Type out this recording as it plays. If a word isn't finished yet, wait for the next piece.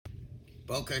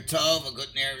Boker Tov, a good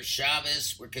Erev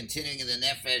Shabbos. We're continuing in the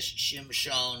Nefesh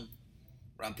Shimshon.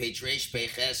 We're on page Reish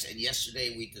Peches, and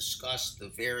yesterday we discussed the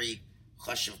very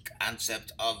chashuv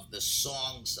concept of the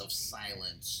songs of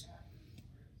silence.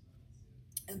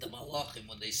 And the Malachim,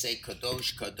 when they say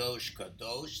Kadosh, Kadosh,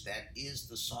 Kadosh, that is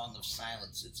the song of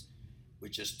silence. We're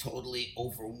just totally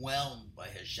overwhelmed by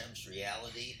Hashem's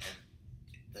reality,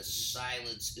 and the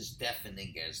silence is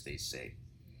deafening, as they say.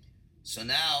 So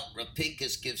now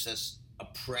Rapinkus gives us a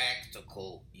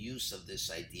practical use of this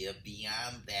idea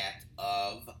beyond that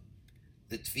of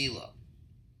the tefillah.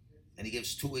 And he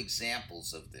gives two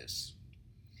examples of this.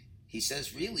 He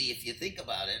says, really, if you think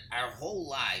about it, our whole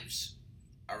lives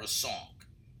are a song.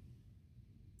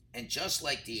 And just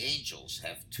like the angels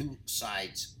have two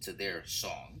sides to their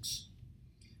songs,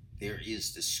 there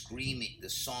is the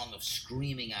song of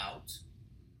screaming out,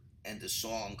 and the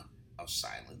song of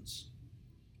silence.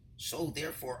 So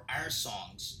therefore, our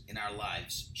songs in our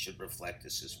lives should reflect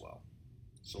this as well.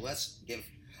 So let's give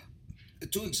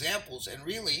two examples, and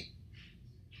really,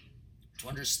 to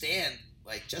understand,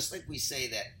 just like we say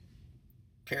that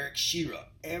Perek Shira,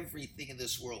 everything in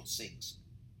this world sings.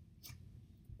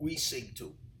 We sing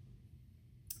too.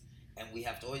 And we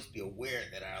have to always be aware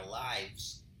that our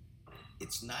lives,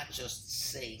 it's not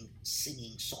just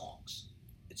singing songs.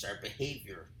 It's our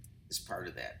behavior is part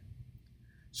of that.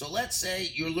 So let's say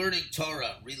you're learning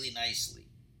Torah really nicely,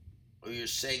 or you're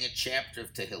saying a chapter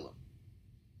of Tehillim.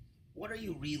 What are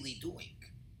you really doing?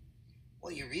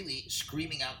 Well, you're really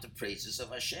screaming out the praises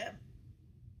of Hashem,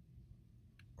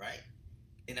 right?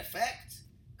 In effect,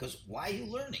 because why are you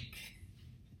learning?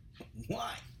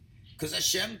 Why? Because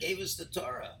Hashem gave us the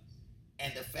Torah,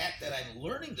 and the fact that I'm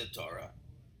learning the Torah,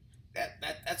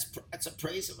 that's a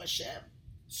praise of Hashem.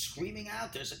 Screaming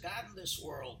out, there's a God in this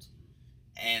world.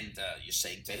 And you're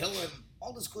saying Tehillim,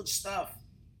 all this good stuff.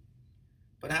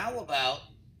 But how about,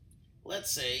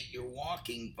 let's say you're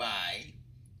walking by,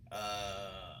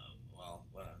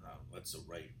 what's the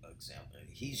right example?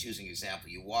 He's using example.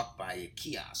 You walk by a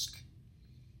kiosk,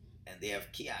 and they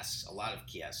have kiosks, a lot of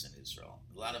kiosks in Israel,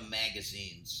 a lot of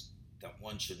magazines that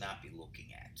one should not be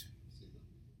looking at.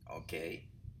 Okay.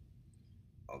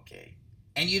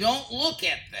 And you don't look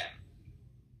at them.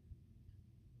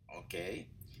 Okay.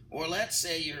 Or let's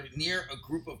say you're near a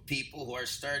group of people who are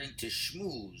starting to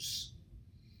schmooze,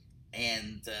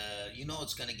 and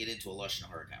it's going to get into a Lashon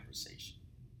Hara conversation.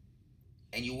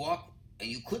 And you walk, and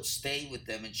you could stay with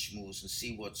them and schmooze and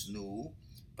see what's new,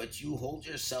 but you hold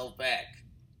yourself back.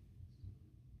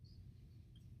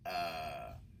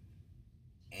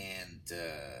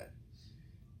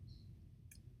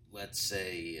 Let's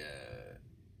say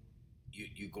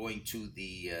you're going to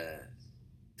the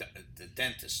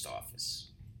dentist office.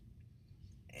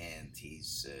 And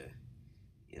he's,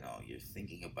 you're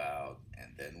thinking about,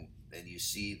 and then you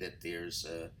see that there's,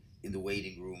 in the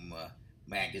waiting room,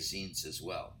 magazines as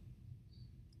well.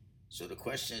 So the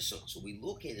question is, so we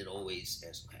look at it always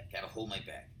as, okay, I gotta hold my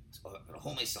back, gotta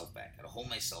hold myself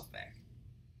back.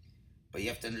 But you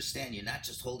have to understand, you're not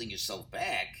just holding yourself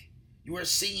back, you are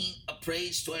singing a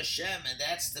praise to Hashem, and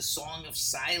that's the song of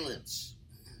silence.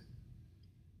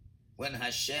 When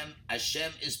Hashem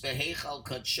is Beheichal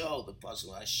Kadsho, the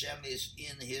puzzle, Hashem is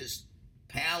in his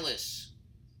palace,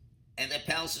 and that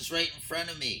palace is right in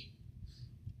front of me.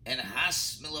 And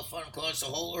Has Milafon, of course, the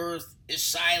whole earth is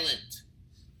silent.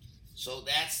 So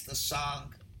that's the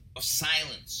song of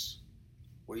silence,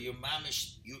 where you're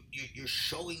mamish, you're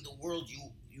showing the world,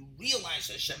 you realize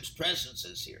Hashem's presence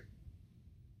is here.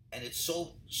 And it's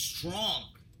so strong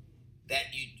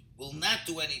that you will not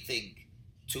do anything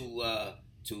to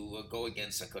go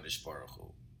against HaKadosh Baruch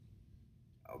Hu.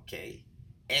 Okay?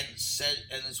 And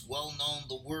it's well known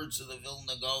the words of the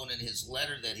Vilna Gaon in his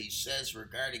letter that he says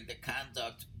regarding the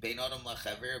conduct bein adam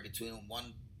lachaver, between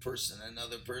one person and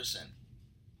another person.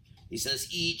 He says,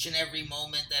 each and every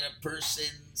moment that a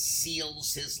person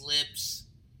seals his lips,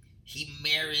 he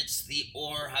merits the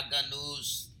Or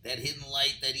Haganuz, that hidden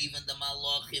light that even the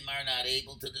Malachim are not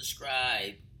able to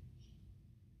describe.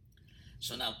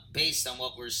 So now, based on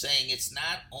what we're saying, it's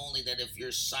not only that if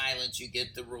you're silent, you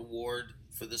get the reward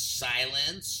for the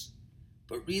silence,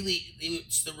 but really,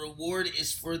 the reward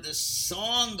is for the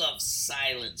song of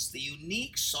silence, the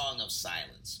unique song of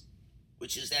silence,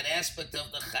 which is that aspect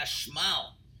of the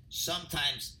chashmal.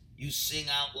 Sometimes you sing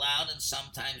out loud, and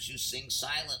sometimes you sing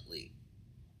silently.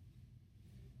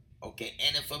 Okay,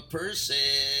 and if a person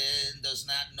does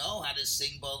not know how to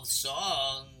sing both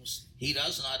songs, he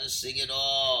doesn't know how to sing at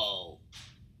all.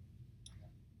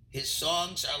 His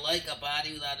songs are like a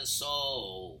body without a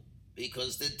soul,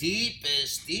 because the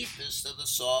deepest of the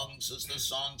songs is the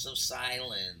songs of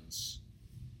silence.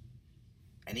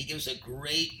 And he gives a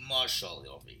great mashal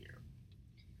over here.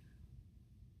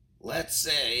 Let's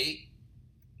say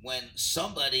when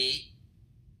somebody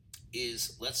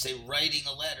is, let's say, writing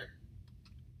a letter,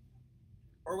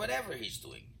 or whatever he's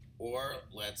doing, or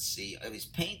let's see, he's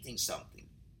painting something,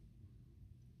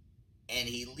 and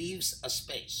he leaves a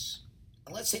space.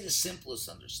 And let's say the simplest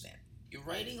understanding. You're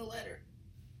writing a letter,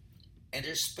 and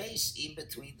there's space in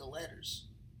between the letters.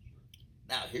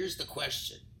 Now, here's the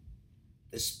question.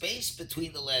 The space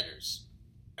between the letters,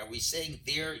 are we saying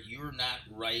there you're not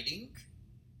writing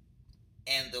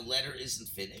and the letter isn't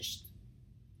finished?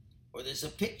 Or there's a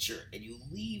picture and you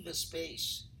leave a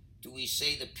space. Do we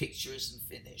say the picture isn't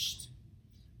finished?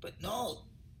 But no,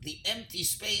 the empty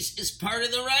space is part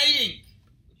of the writing.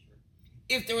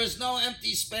 If there was no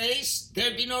empty space,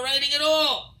 there'd be no writing at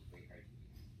all.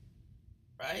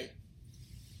 Right?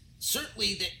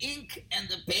 Certainly the ink and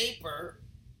the paper,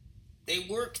 they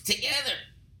work together.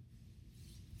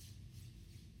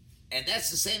 And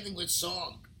that's the same thing with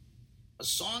song. A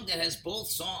song that has both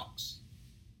songs.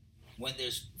 When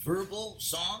there's verbal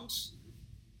songs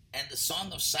and the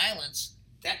song of silence,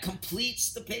 that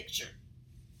completes the picture.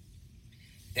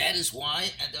 That is why,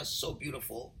 and that's so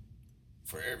beautiful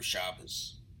for Erev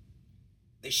Shabbos.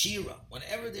 The Shira,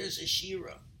 whenever there's a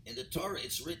Shira in the Torah,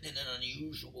 it's written in an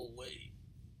unusual way.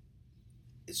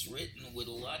 It's written with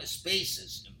a lot of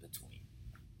spaces in between.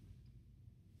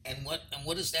 And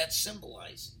what is that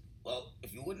symbolizing? Well,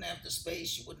 if you wouldn't have the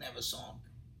space, you wouldn't have a song.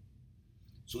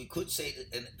 So we could say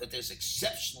that there's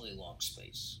exceptionally long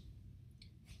space.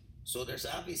 So there's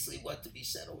obviously what to be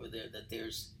said over there, that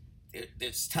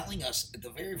it's telling us the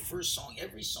very first song,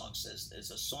 every song says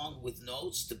there's a song with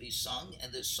notes to be sung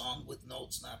and there's a song with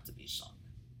notes not to be sung.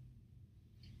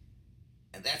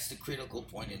 And that's the critical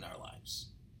point in our lives.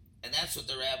 And that's what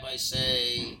the rabbis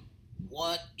say.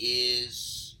 What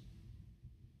is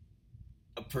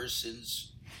a person's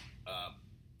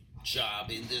job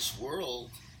in this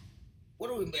world? What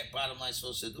are we, bottom line,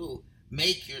 supposed to do?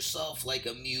 Make yourself like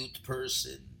a mute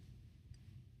person.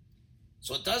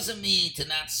 So it doesn't mean to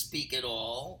not speak at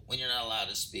all when you're not allowed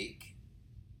to speak.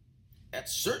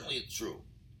 That's certainly true.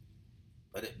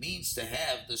 But it means to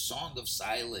have the song of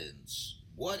silence.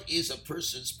 What is a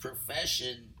person's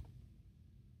profession?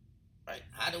 Right?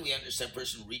 How do we understand a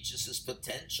person reaches his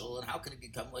potential, and how can he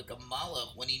become like a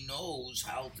malach when he knows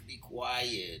how to be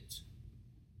quiet?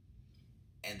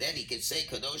 And then he can say,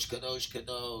 Kadosh, Kadosh,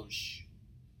 Kadosh.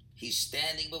 He's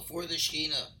standing before the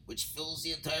Shekhinah, which fills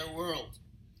the entire world.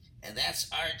 And that's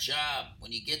our job.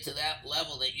 When you get to that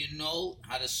level that you know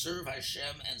how to serve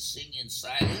Hashem and sing in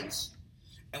silence,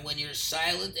 and when you're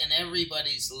silent and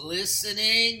everybody's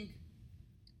listening,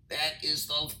 that is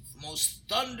the most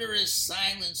thunderous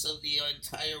silence of the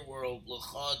entire world.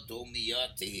 L'cha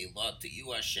domiyat tehillah, to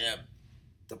you Hashem.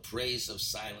 The praise of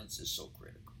silence is so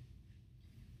critical.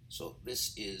 So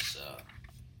this is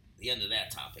the end of that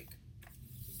topic.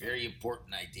 Very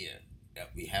important idea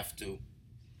that we have to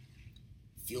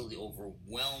feel the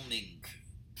overwhelming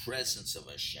presence of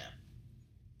Hashem.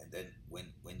 And then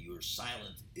when you're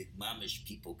silent, mamish,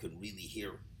 people can really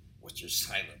hear what you're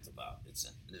silent about. It's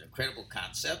an incredible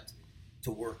concept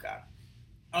to work on.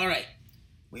 All right,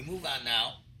 we move on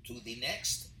now to the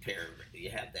next paragraph.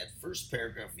 You have that first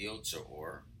paragraph, Yotzeir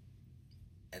Or,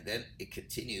 and then it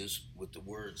continues with the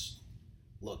words,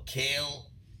 Lokel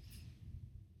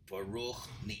Baruch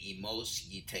Ni'imos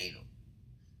Yitenu.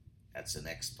 That's the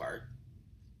next part.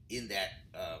 In that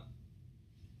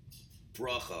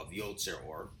bracha of Yotzeir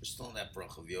Or, we're still in that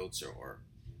bracha of Yotzeir Or.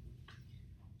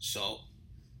 So,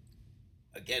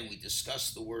 again, we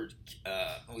discussed the word,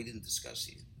 we didn't discuss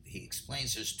it. He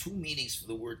explains there's two meanings for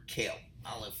the word kel,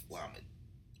 aleph, lamed.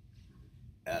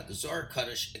 The Zohar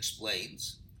Kaddish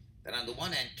explains that on the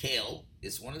one hand, kel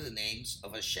is one of the names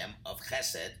of Hashem, of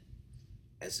Chesed,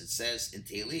 as it says in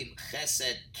Tehillim,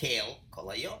 Chesed kel kol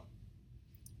hayom.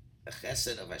 The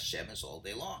Chesed of Hashem is all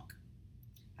day long.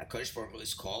 HaKadosh Baruch Hu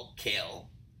is called kel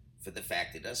for the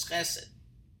fact it does Chesed.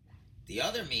 The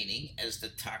other meaning, as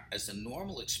the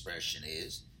normal expression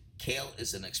is, kel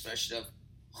is an expression of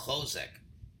chozek,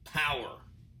 power.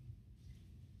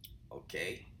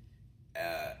 Okay,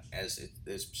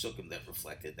 there's psukim that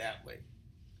reflect it that way.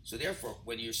 So therefore,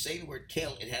 when you're saying the word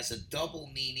kel, it has a double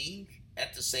meaning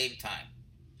at the same time.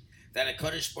 That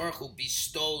HaKadosh Baruch Hu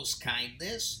bestows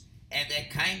kindness, and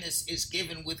that kindness is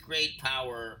given with great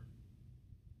power.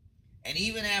 And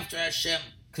even after Hashem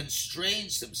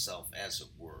constrains himself, as it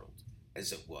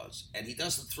was, and he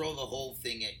doesn't throw the whole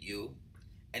thing at you,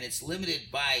 and it's limited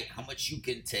by how much you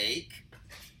can take,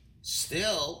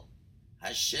 still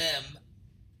Hashem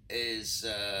is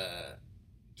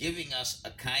giving us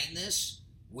a kindness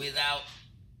without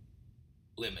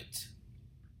limit.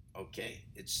 Okay,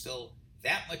 it's still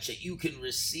that much that you can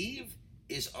receive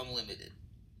is unlimited.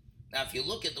 Now, if you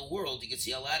look at the world, you can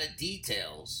see a lot of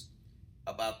details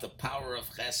about the power of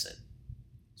chesed,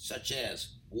 such as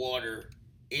water,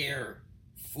 air,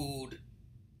 food.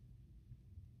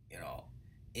 You know,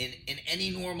 in any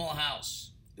normal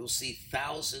house, you'll see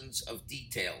thousands of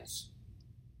details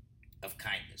of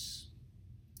kindness.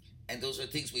 And those are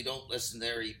things we don't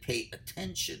necessarily pay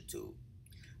attention to.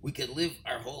 We could live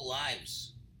our whole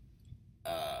lives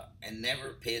and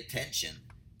never pay attention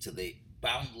to the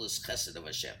boundless chesed of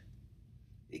Hashem.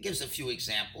 He gives a few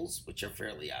examples, which are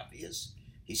fairly obvious.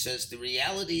 He says, the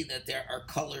reality that there are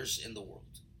colors in the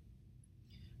world.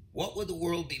 What would the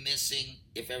world be missing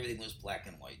if everything was black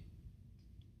and white?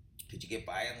 Could you get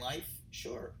by in life?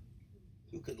 Sure.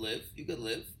 You could live.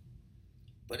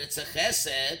 But it's a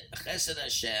chesed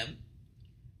Hashem,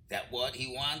 that what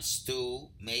he wants to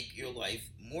make your life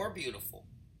more beautiful,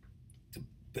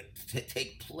 to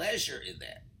take pleasure in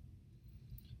that.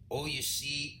 Oh, you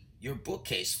see your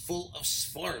bookcase full of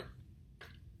svarim.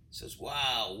 Says,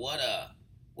 wow, what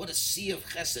a sea of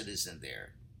chesed is in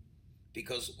there.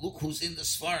 Because look who's in the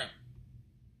svarim.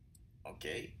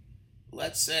 Okay,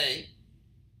 let's say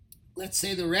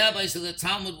the rabbis of the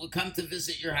Talmud would come to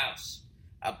visit your house.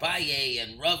 Abaye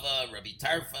and Rava, Rabbi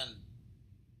Tarfon,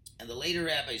 and the later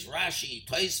rabbis, Rashi,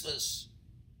 Tosfos.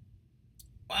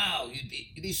 Wow,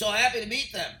 you'd be so happy to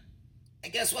meet them.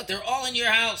 And guess what? They're all in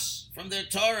your house from their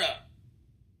Torah.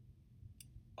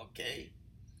 Okay,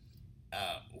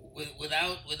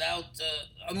 without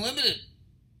unlimited.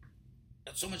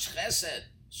 That's so much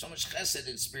chesed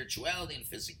in spirituality and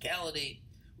physicality.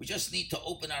 We just need to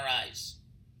open our eyes,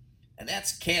 and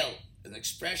that's kel, an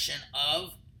expression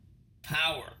of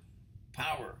power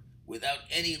without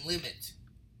any limit.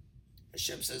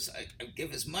 Hashem says, I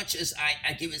give as much as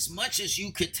I give as much as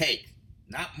you could take,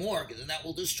 not more, because then that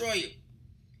will destroy you.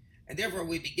 And therefore,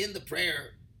 we begin the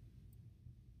prayer,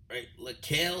 right?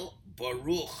 Lekel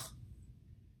Baruch.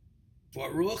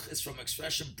 Baruch is from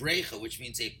expression brecha, which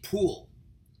means a pool,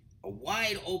 a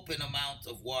wide open amount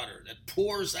of water that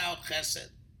pours out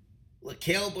chesed.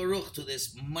 Lekel Baruch, to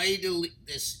this mightily,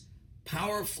 this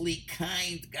powerfully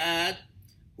kind God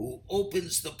who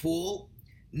opens the pool.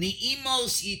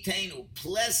 Ni'imos yitenu,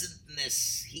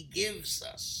 pleasantness he gives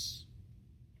us.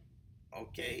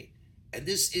 Okay, and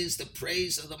this is the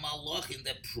praise of the Malachim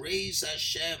that praise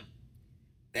Hashem,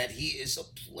 that he is a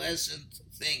pleasant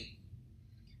thing.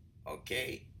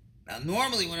 Okay, now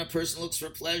normally when a person looks for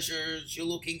pleasures, you're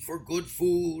looking for good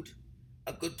food,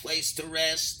 a good place to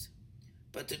rest.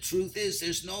 But the truth is,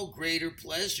 there's no greater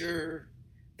pleasure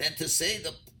than to say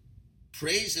the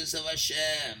praises of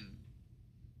Hashem.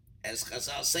 As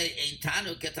Chazal say, Ein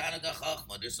tanu ketanu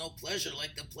gachachma. There's no pleasure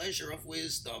like the pleasure of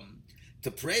wisdom.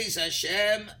 To praise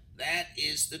Hashem, that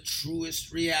is the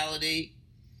truest reality.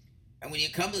 And when you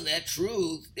come to that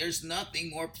truth, there's nothing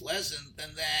more pleasant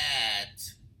than that.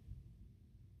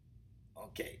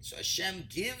 Okay, so Hashem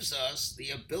gives us the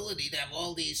ability to have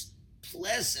all these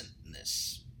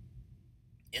pleasantness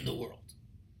in the world.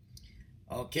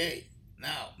 Okay,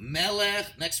 now,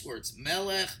 Melech, next words,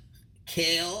 Melech,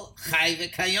 Kel, Chai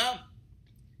v'Kayam.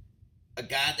 A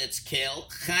God that's Kel,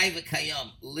 Chai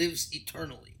v'Kayam, lives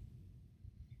eternally.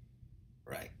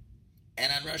 Right.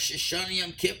 And on Rosh Hashanah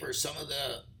Yom Kippur, some of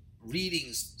the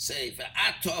readings say,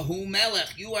 V'atahu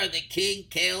Melech, you are the king,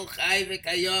 Kel, Chai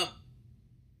v'Kayam.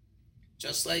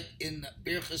 Just like in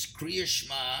Birchas Kriya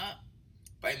Shema,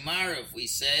 by Marav, we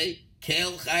say,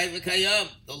 Kel, Chai v'Kayam,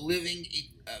 the living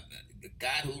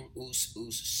God who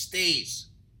stays.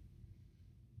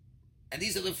 And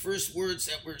these are the first words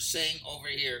that we're saying over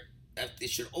here, that they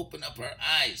should open up our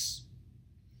eyes.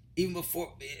 Even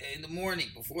before, in the morning,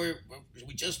 before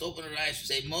we just open our eyes,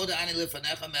 we say, Moda ani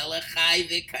lefanecha melech chai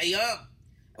v'kayam.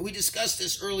 And we discussed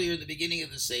this earlier in the beginning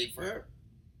of the Sefer,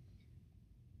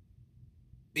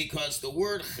 because the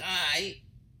word chai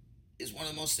is one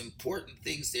of the most important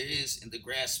things there is in the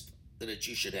grasp that a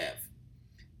Jew should have.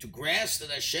 To grasp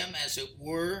that Hashem, as it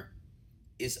were,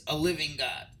 is a living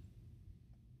God.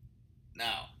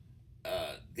 Now,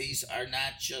 these are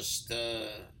not just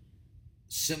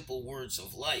simple words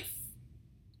of life,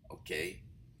 okay?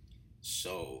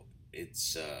 So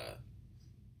it's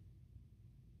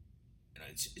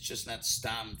it's just not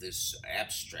stam this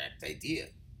abstract idea.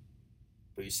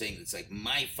 But you're saying it's like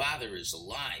my father is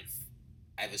alive.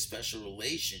 I have a special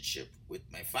relationship with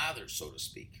my father, so to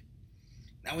speak.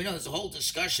 Now we know there's a whole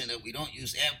discussion that we don't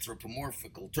use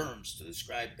anthropomorphical terms to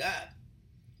describe God.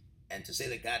 And to say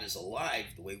that God is alive,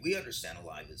 the way we understand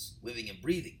alive, is living and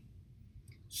breathing.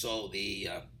 So the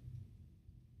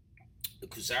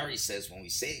Kuzari says when we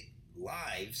say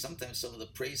live, sometimes some of the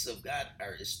praise of God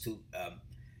is to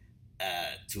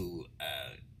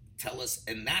tell us,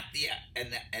 and not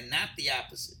the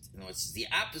opposite. It's the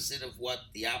opposite of what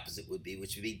the opposite would be,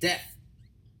 which would be death.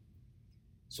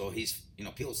 So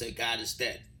people say God is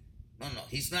dead. No,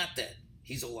 he's not dead.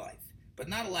 He's alive, but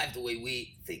not alive the way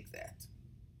we think that,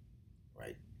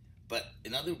 right? But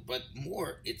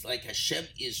more, it's like Hashem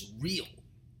is real.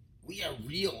 We are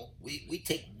real. We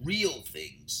take real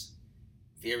things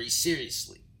very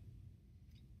seriously.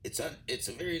 It's a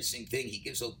very interesting thing. He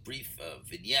gives a brief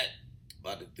vignette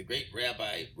about the great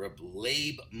rabbi Reb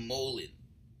Leib Molin.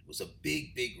 Was a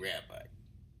big rabbi,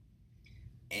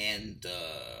 and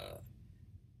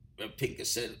Reb Pinka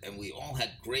said, and we all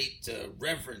had great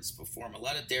reverence before him. A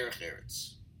lot of derech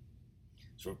eretz.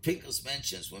 So Reb Pinkus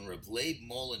mentions when Reb Leib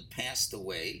Molin passed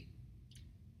away,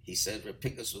 he said Reb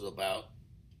Pinkus was about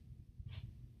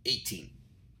 18.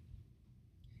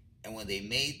 And when they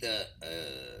made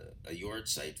a yard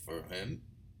site for him,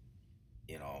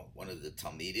 one of the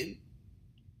Talmidim,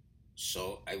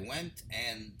 so I went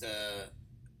and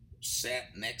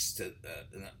sat next to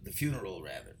the funeral.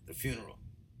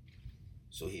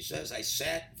 So he says, I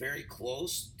sat very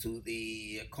close to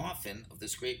the coffin of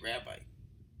this great rabbi.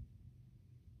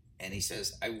 And he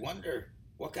says, I wonder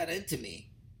what got into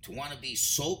me to want to be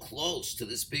so close to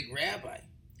this big rabbi.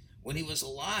 When he was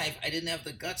alive, I didn't have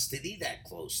the guts to be that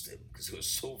close to him because I was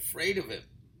so afraid of him.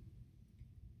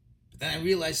 But then I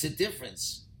realized the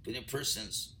difference between a person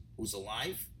who's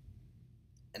alive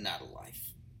and not alive.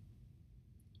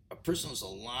 A person who's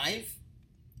alive,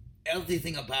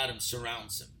 everything about him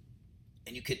surrounds him.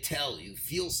 And you could tell, you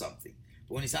feel something.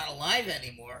 But when he's not alive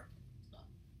anymore,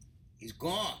 he's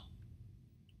gone.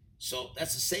 So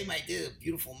that's the same idea, the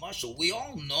beautiful mashal. We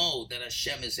all know that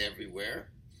Hashem is everywhere,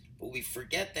 but we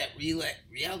forget that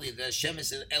reality that Hashem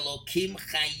is Elokim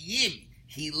Chayim.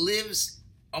 He lives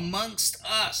amongst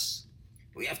us.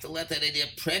 We have to let that idea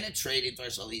penetrate into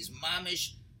ourselves. He's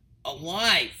mamish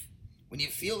alive. When you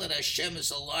feel that Hashem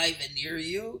is alive and near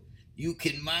you, you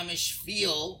can mamish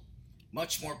feel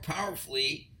much more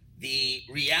powerfully the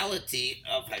reality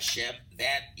of Hashem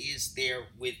that is there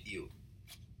with you.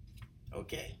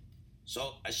 Okay?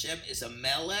 So Hashem is a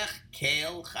melech,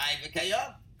 kel, chai,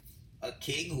 v'kayam. A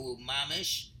king who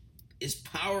mamish is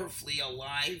powerfully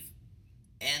alive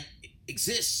and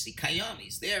exists. He kayam,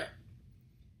 he's there.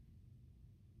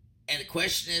 And the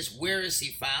question is, where is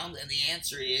he found? And the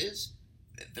answer is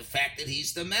the fact that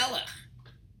he's the melech.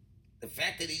 The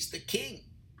fact that he's the king.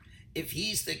 If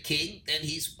he's the king, then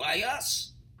he's by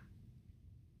us.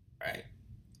 Right?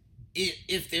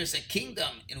 If there's a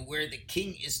kingdom in where the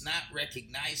king is not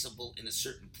recognizable in a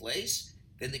certain place,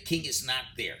 then the king is not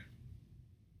there.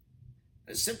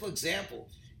 A simple example,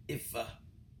 if, a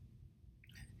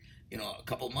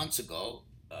couple months ago,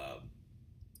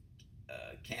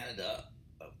 Canada,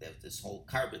 they have this whole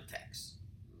carbon tax.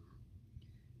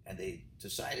 And they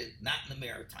decided not in the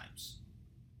Maritimes.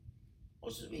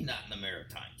 What does it mean not in the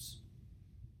Maritimes?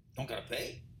 Don't gotta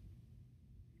pay?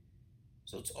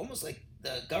 So it's almost like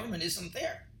the government isn't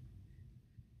there.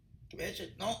 Imagine,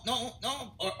 no,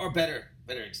 or better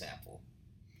example.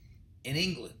 In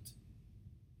England,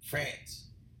 France,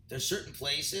 there's certain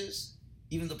places,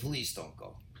 even the police don't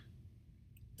go.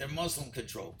 They're Muslim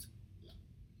controlled.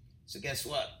 So guess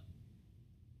what?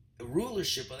 The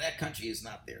rulership of that country is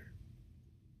not there.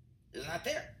 It's not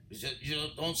there. You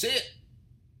don't see it.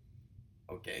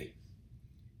 Okay.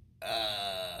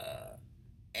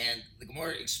 And the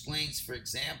Gemara explains, for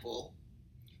example,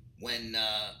 when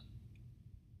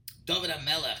David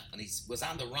HaMelech, when he was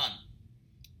on the run,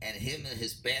 and him and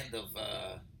his band of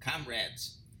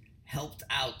comrades helped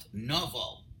out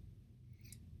Novo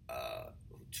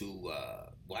to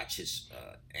watch his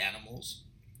animals,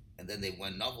 and then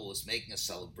when Novo was making a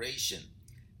celebration,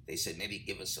 they said maybe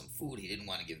give us some food. He didn't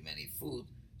want to give him any food,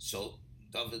 so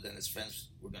David and his friends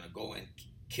were going to go and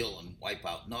kill and wipe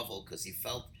out Novo because he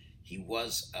felt he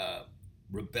was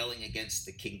rebelling against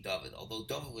the King David. Although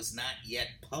David was not yet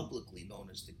publicly known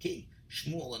as the king,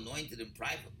 Shmuel anointed him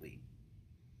privately,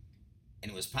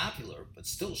 and he was popular, but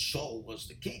still Shaul was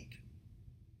the king.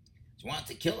 So he wanted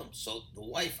to kill him. So the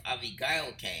wife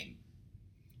Abigail came,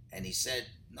 and he said,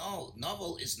 no,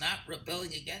 Novel is not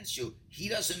rebelling against you. He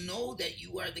doesn't know that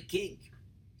you are the king.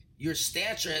 Your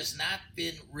stature has not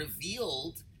been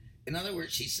revealed. In other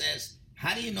words, she says,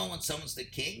 how do you know when someone's the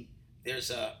king?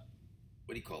 There's a,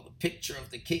 the picture of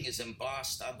the king is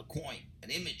embossed on the coin. An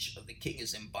image of the king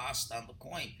is embossed on the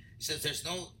coin. He says, there's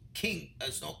no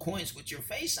coins with your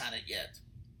face on it yet.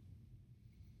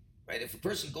 Right? If a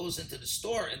person goes into the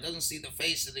store and doesn't see the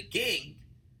face of the king,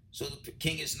 so the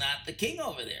king is not the king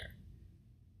over there.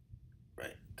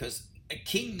 Because a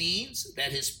king means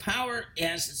that his power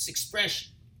has its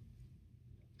expression.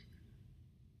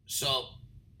 So,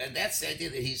 and that's the idea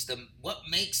that what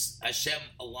makes Hashem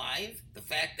alive, the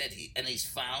fact that he's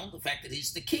found, the fact that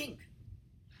he's the king.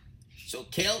 So,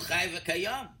 Kel Chai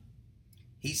V'Kayam.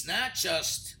 He's not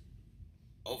just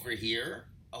over here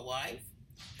alive,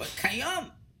 but Kayam.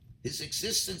 His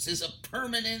existence is a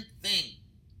permanent thing.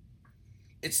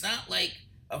 It's not like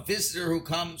a visitor who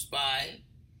comes by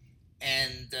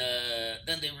and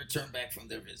then they return back from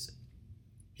their visit.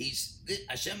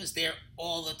 Hashem is there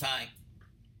all the time.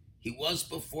 He was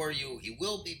before you. He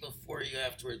will be before you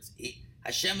afterwards.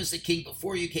 Hashem is the king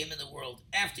before you came in the world,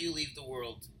 after you leave the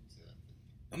world.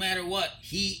 No matter what,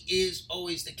 he is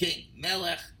always the king.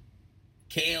 Melech,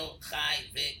 Kel, Chai,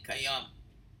 V'Kayam.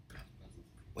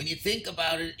 When you think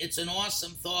about it, it's an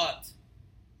awesome thought.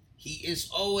 He is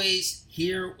always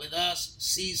here with us,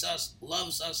 sees us,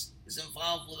 loves us, is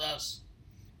involved with us.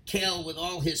 Kel, with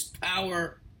all his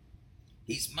power,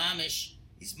 he's mamish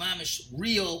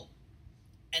real,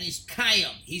 and he's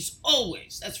Kayam. He's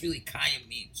always. That's really Kayam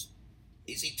means.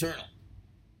 He's eternal.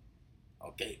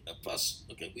 Okay,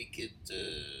 we could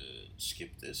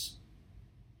skip this.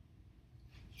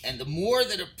 And the more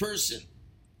that a person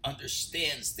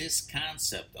understands this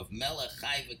concept of Melech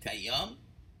Chai V'Kayam,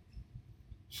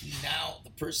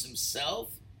 the person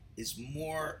himself is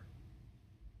more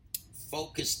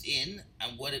focused in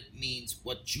on what it means,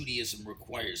 what Judaism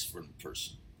requires from a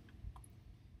person.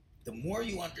 The more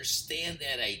you understand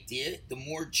that idea, the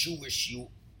more Jewish you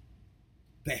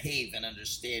behave and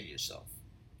understand yourself.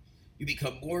 You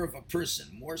become more of a person,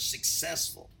 more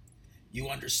successful. You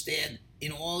understand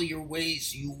in all your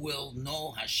ways you will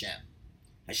know Hashem.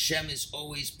 Hashem is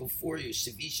always before you.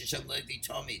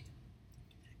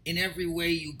 In every way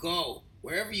you go,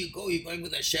 wherever you go, you're going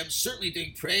with Hashem, certainly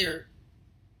doing prayer.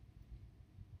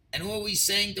 And who are we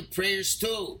saying the prayers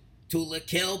to? To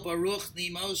Lekel Baruch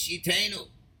Nimos Yitenu.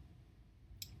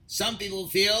 Some people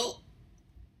feel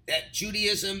that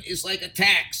Judaism is like a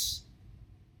tax.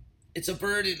 It's a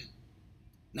burden.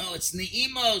 No, it's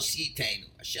Ni'imos Yitenu.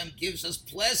 Hashem gives us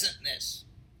pleasantness.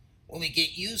 When we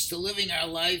get used to living our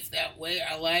life that way,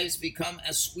 our lives become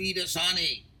as sweet as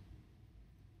honey.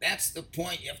 That's the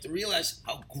point. You have to realize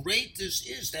how great this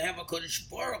is to have a Kodesh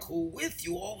Baruch Hu with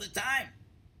you all the time.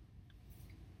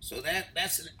 So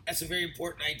that's a very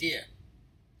important idea.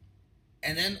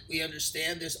 And then we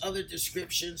understand there's other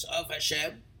descriptions of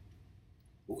Hashem,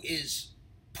 who is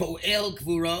Poel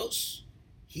Gvuros.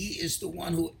 He is the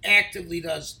one who actively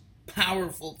does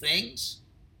powerful things.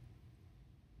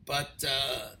 But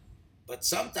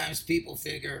sometimes people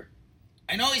figure,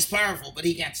 I know he's powerful, but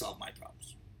he can't solve my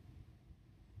problems.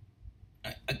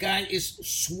 A guy is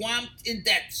swamped in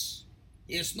debts.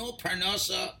 He has no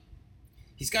parnasa.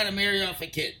 He's got to marry off a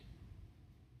kid.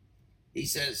 He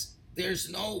says, there's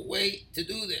no way to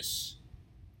do this.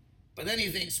 But then he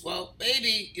thinks, well,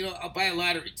 maybe, I'll buy a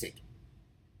lottery ticket.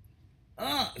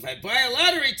 If I buy a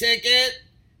lottery ticket,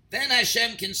 then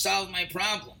Hashem can solve my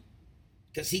problem.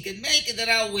 Because he can make it that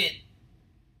I'll win.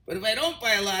 But if I don't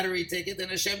buy a lottery ticket, then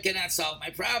Hashem cannot solve my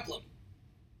problem.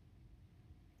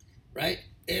 Right?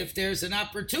 If there's an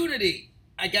opportunity,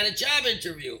 I got a job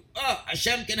interview.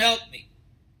 Hashem can help me.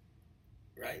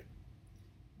 Right?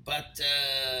 But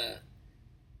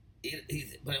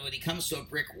when he comes to a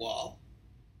brick wall,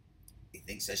 he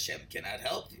thinks Hashem cannot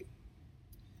help you.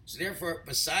 So therefore,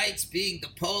 besides being the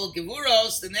Poel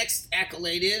Gevuros, the next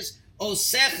accolade is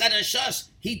Osech Hadashas.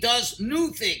 He does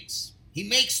new things. He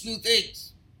makes new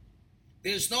things.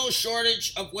 There's no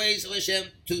shortage of ways of Hashem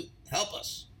to help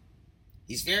us.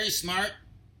 He's very smart,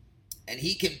 and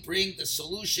he can bring the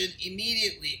solution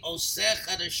immediately. Osech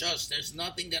Hadashas. There's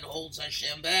nothing that holds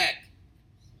Hashem back.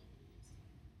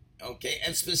 Okay,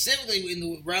 and specifically in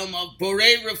the realm of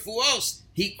Borei Refuos,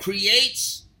 he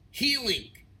creates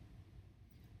healing.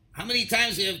 How many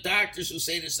times we have doctors who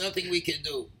say there's nothing we can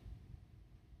do?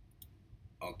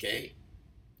 Okay,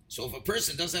 so if a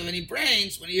person doesn't have any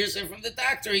brains, when he hears that from the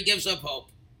doctor, he gives up hope.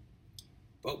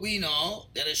 But we know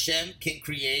that Hashem can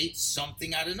create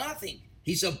something out of nothing.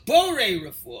 He's a Borei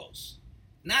Refuos,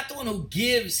 not the one who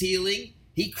gives healing.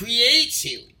 He creates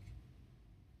healing.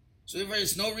 So therefore,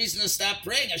 there's no reason to stop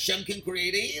praying. Hashem can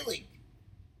create a healing.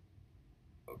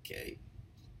 Okay.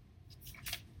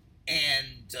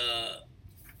 And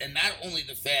not only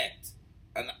the fact,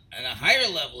 on a higher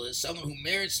level, is someone who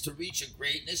merits to reach a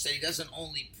greatness that he doesn't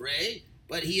only pray,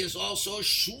 but he is also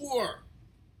sure.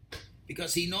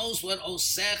 Because he knows what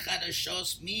Osech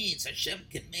Hadashos means. Hashem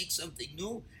can make something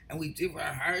new, and we give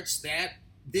our hearts that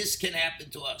this can happen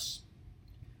to us.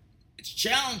 It's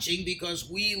challenging because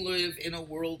we live in a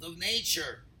world of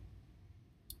nature.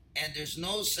 And there's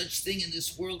no such thing in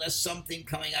this world as something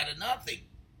coming out of nothing.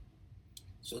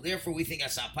 So therefore, we think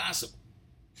that's not possible.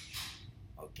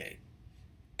 Okay.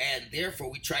 And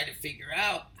therefore, we try to figure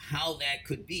out how that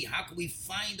could be. How can we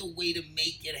find a way to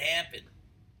make it happen?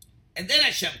 And then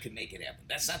Hashem can make it happen.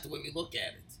 That's not the way we look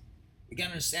at it. We got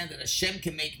to understand that Hashem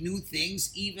can make new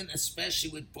things, even especially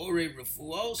with Borei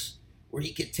Refuos, where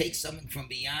he could take something from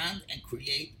beyond and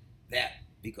create that.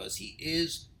 Because he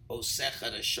is Osech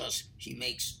HaRashos. He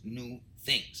makes new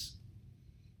things.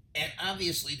 And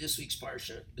obviously, this week's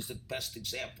Parsha is the best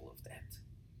example of that.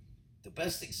 The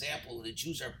best example, the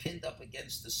Jews are pinned up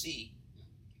against the sea.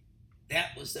 There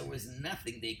was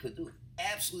nothing they could do.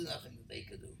 Absolutely nothing that they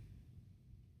could do.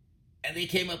 And they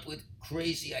came up with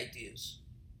crazy ideas.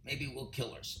 Maybe we'll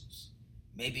kill ourselves.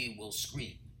 Maybe we'll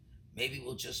scream. Maybe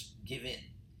we'll just give in.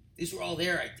 These were all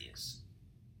their ideas.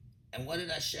 And what did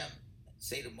Hashem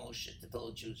say to Moshe, to tell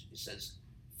the Jews? He says,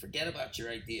 forget about your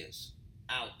ideas.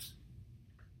 Out.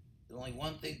 There's only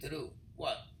one thing to do.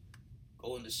 What?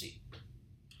 Go in the sea.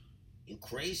 You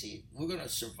crazy? We're going to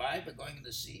survive by going in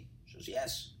the sea? She says,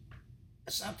 yes.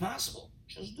 That's not possible.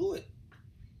 Just do it.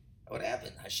 What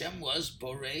happened? Hashem was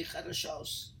Borei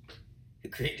Chadashos. He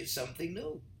created something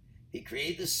new. He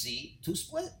created the sea to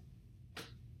split.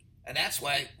 And that's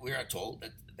why we are told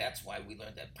that's why we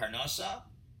learned that Parnasa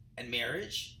and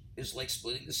marriage is like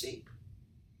splitting the sea.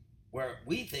 Where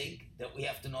we think that we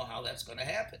have to know how that's going to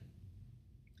happen.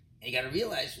 And you got to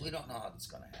realize we don't know how that's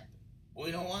going to happen. But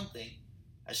we know one thing.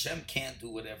 Hashem can't do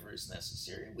whatever is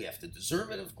necessary. We have to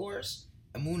deserve it, of course.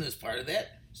 Amunah is part of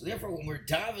that. So therefore, when we're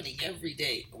davening every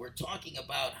day, we're talking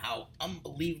about how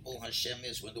unbelievable Hashem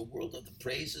is. We're in the world of the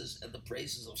praises and the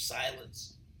praises of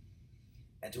silence.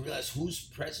 And to realize whose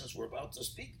presence we're about to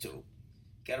speak to, you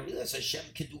got to realize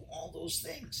Hashem can do all those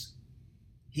things.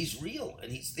 He's real,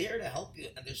 and he's there to help you,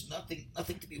 and there's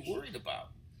nothing to be worried about.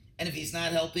 And if he's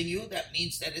not helping you, that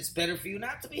means that it's better for you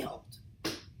not to be helped.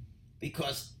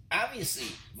 Because obviously,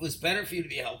 if it was better for you to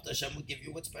be helped, Hashem would give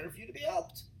you what's better for you to be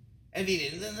helped. And if he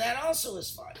didn't, then that also is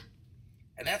fine.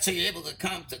 And that's how you're able to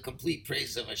come to complete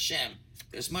praise of Hashem.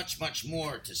 There's much, much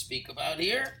more to speak about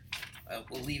here.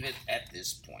 We'll leave it at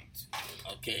this point.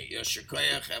 Okay, Yosher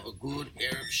Koyach, have a good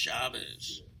Erev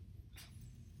Shabbos.